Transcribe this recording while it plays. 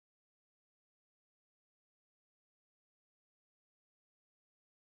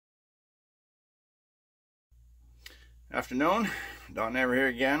Afternoon, Don Never here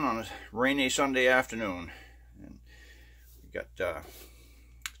again on a rainy Sunday afternoon, and we got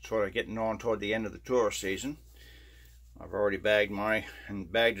sort of getting on toward the end of the tourist season. I've already bagged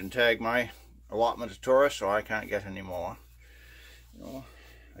and tagged my allotment of tourists, so I can't get any more. You know,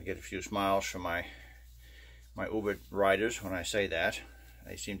 I get a few smiles from my Uber riders when I say that.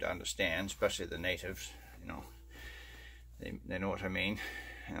 They seem to understand, especially the natives. You know, they know what I mean.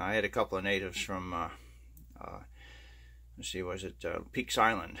 And I had a couple of natives from let's see, was it Peaks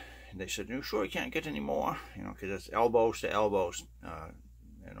Island? And they said, "You sure you can't get any more?" You know, because it's elbows to elbows.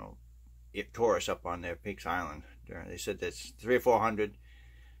 You know, tourists up on their Peaks Island. They said there's 300 or 400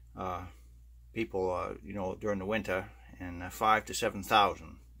 people, you know, during the winter, and 5,000 to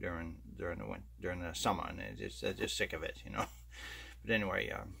 7,000 during the summer, and they're just sick of it, you know. But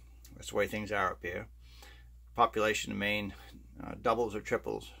anyway, that's the way things are up here. Population in Maine doubles or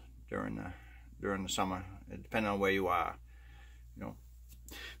triples during the summer, depending on where you are, you know.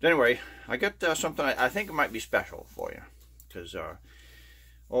 But anyway, I got something I think it might be special for you, because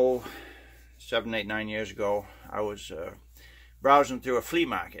 7, 8, 9 years ago, I was browsing through a flea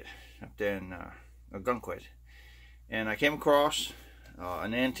market up there in Gunquit, and I came across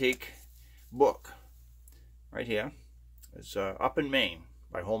an antique book right here. It's Up in Maine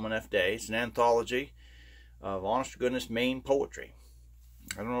by Holman F. Day. It's an anthology of honest to goodness Maine poetry.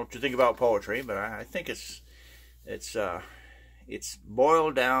 I don't know what you think about poetry, but I think it's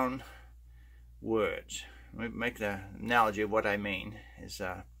boiled down words. Let me make the analogy of what I mean. Is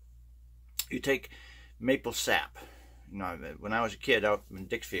you take maple sap. You know, when I was a kid out in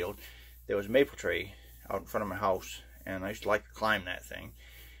Dixfield, there was a maple tree out in front of my house, and I used to like to climb that thing.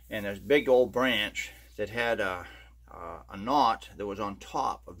 And there's a big old branch that had a knot that was on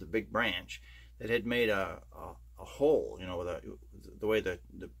top of the big branch that had made a hole, you know, the way the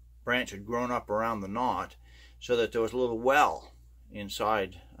branch had grown up around the knot, so that there was a little well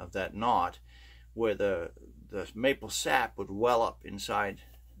inside of that knot where the maple sap would well up inside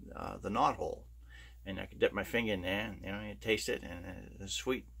the knot hole. And I could dip my finger in there, and you know, you taste it, and it's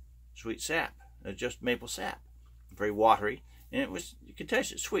sweet sap. It's just maple sap, very watery, and you can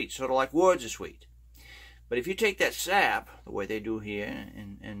taste it sweet, sort of like words are sweet. But if you take that sap, the way they do here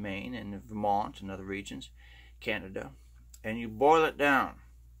in Maine and Vermont and other regions, Canada, and you boil it down,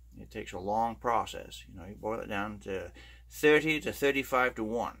 it takes a long process. You know, you boil it down to 30 to 35 to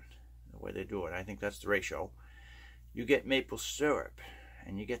 1, the way they do it. I think that's the ratio. You get maple syrup,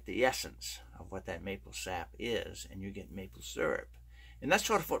 and you get the essence of what that maple sap is, and you get maple syrup. And that's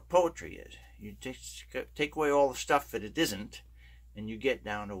sort of what poetry is. You take away all the stuff that it isn't, and you get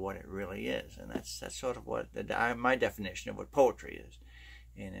down to what it really is. And that's sort of what my definition of what poetry is.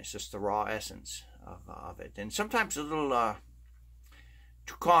 And it's just the raw essence of it. And sometimes a little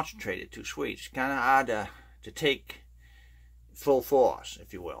too concentrated, too sweet. It's kind of hard to take full force,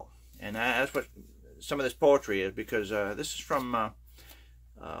 if you will. And that's what some of this poetry is, because this is from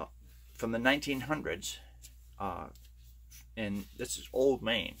the 1900s, and this is old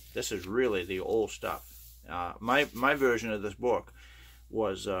Maine. This is really the old stuff. My version of this book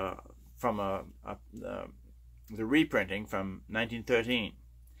was from the reprinting from 1913,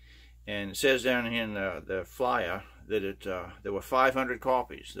 and it says down here in the flyer that there were 500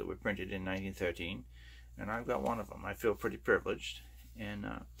 copies that were printed in 1913, and I've got one of them. I feel pretty privileged. And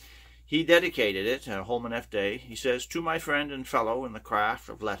he dedicated it, Holman F. Day. He says, "To my friend and fellow in the craft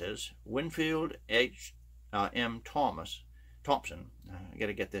of letters, Winfield M. Thompson, I got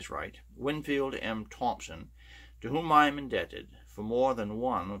to get this right, Winfield M. Thompson, to whom I am indebted for more than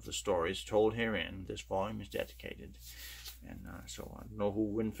one of the stories told herein. This volume is dedicated." And so I don't know who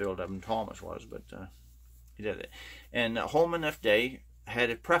Winfield M. Thomas was, but he did it. And Holman F. Day had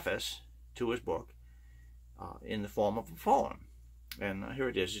a preface to his book in the form of a poem. And here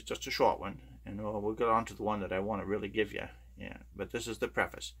it is. It's just a short one. And we'll get on to the one that I want to really give you. Yeah, but this is the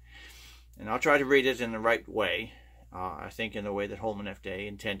preface. And I'll try to read it in the right way. I think in the way that Holman F. Day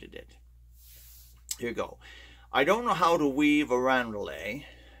intended it. Here we go. I don't know how to weave a roundelay.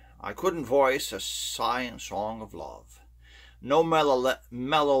 I couldn't voice a sighing song of love. No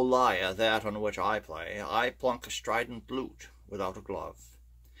mellow lyre that on which I play. I plunk a strident lute without a glove.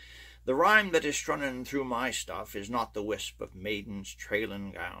 The rhyme that is running through my stuff is not the wisp of maiden's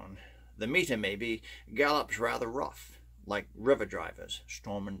trailing gown. The meter, maybe, gallops rather rough, like river drivers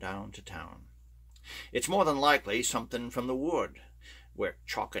storming down to town. It's more than likely something from the wood, where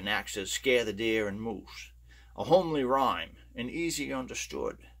chalk and axes scare the deer and moose. A homely rhyme, and easy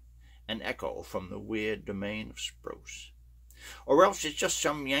understood, an echo from the weird domain of spruce. Or else it's just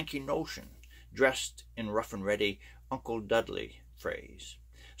some Yankee notion, dressed in rough and ready Uncle Dudley phrase.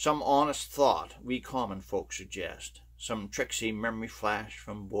 Some honest thought we common folk suggest, some tricksy memory flash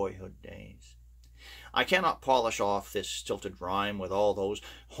from boyhood days. I cannot polish off this stilted rhyme with all those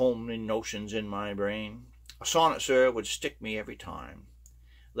homely notions in my brain. A sonnet, sir, would stick me every time.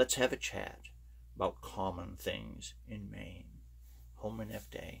 Let's have a chat about common things in Maine. Home and F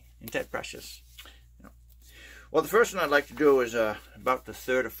Day. Ain't that precious? Yeah. Well, the first one I'd like to do is about the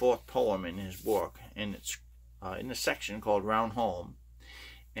third or fourth poem in his book, and it's in a section called Round Home,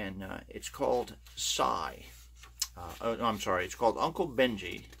 and it's called Sigh. I'm sorry, it's called Uncle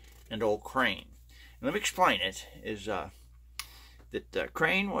Benjy and Old Crane. And let me explain it, is that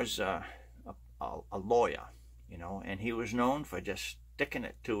Crane was a lawyer, you know, and he was known for just sticking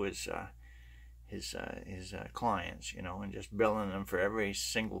it to his clients, you know, and just billing them for every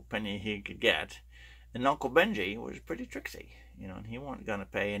single penny he could get. And Uncle Benjy was pretty tricksy, you know, and he wasn't going to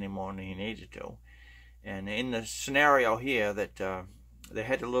pay any more than he needed to. And in the scenario here, that they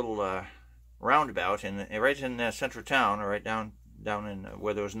had a little roundabout right in the central town, or right down in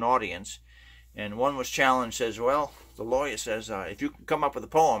where there was an audience, and one was challenged. Says, well, the lawyer says, if you can come up with a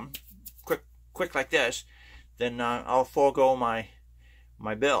poem quick like this, then I'll forego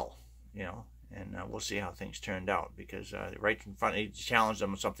my bill, you know. And we'll see how things turned out, because right in front, he challenged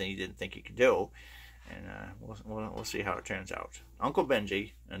him on something he didn't think he could do, and we'll see how it turns out. Uncle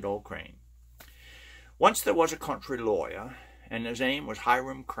Benjy and Old Crane. Once there was a country lawyer, and his name was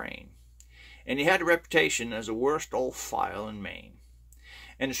Hiram Crane, and he had a reputation as the worst old file in Maine.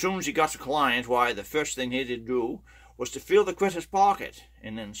 And as soon as he got a client, why, the first thing he'd do was to feel the critter's pocket,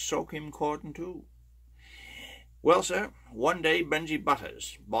 and then soak him cordon too. Well, sir, one day Benjy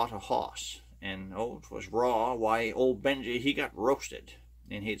Butters bought a horse, and oh, 'twas raw. Why, old Benjy, he got roasted,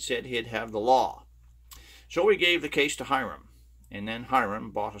 and he'd said he'd have the law. So he gave the case to Hiram, and then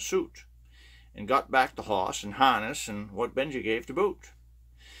Hiram bought a suit, and got back the horse and harness and what Benjy gave to boot.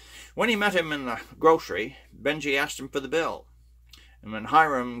 When he met him in the grocery, Benjy asked him for the bill, and when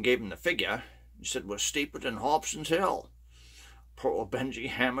Hiram gave him the figure, he said it was steeper than Hobson's Hill. Poor old Benjy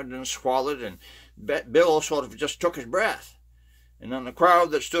hammered and swallowed, and Bill sort of just took his breath. And then the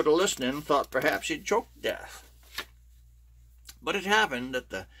crowd that stood a-listening thought perhaps he'd choked to death. But it happened that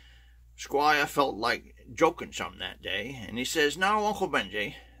the squire felt like joking some that day, and he says, now, Uncle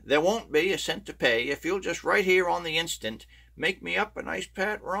Benjy, there won't be a cent to pay if you'll just right here on the instant make me up a nice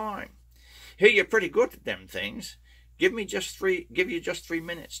pat rhyme. Here you're pretty good at them things. Give you just 3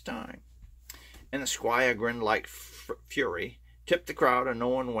 minutes time. And the squire grinned like fury, tipped the crowd a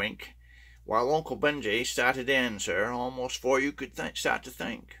knowing wink, while Uncle Benjy started in, sir, almost 'fore you could start to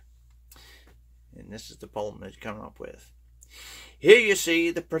think. And this is the poem that he's come up with. Here you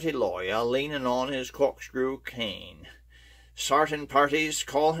see the pretty lawyer leaning on his corkscrew cane. Sartain parties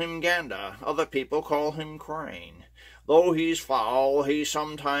call him Gander, other people call him Crane. Though he's foul, he's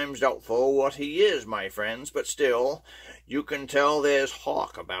sometimes doubtful what he is, my friends, but still, you can tell there's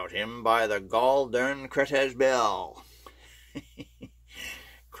hawk about him by the gall-dern critter's bill.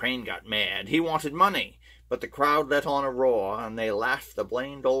 Crane got mad. He wanted money, but the crowd let on a roar, and they laughed the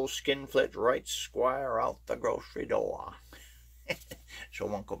blamed old skinflint right squire out the grocery door.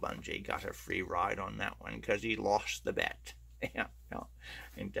 So Uncle Benjy got a free ride on that one, 'cause he lost the bet. Yeah,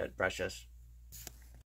 ain't that precious?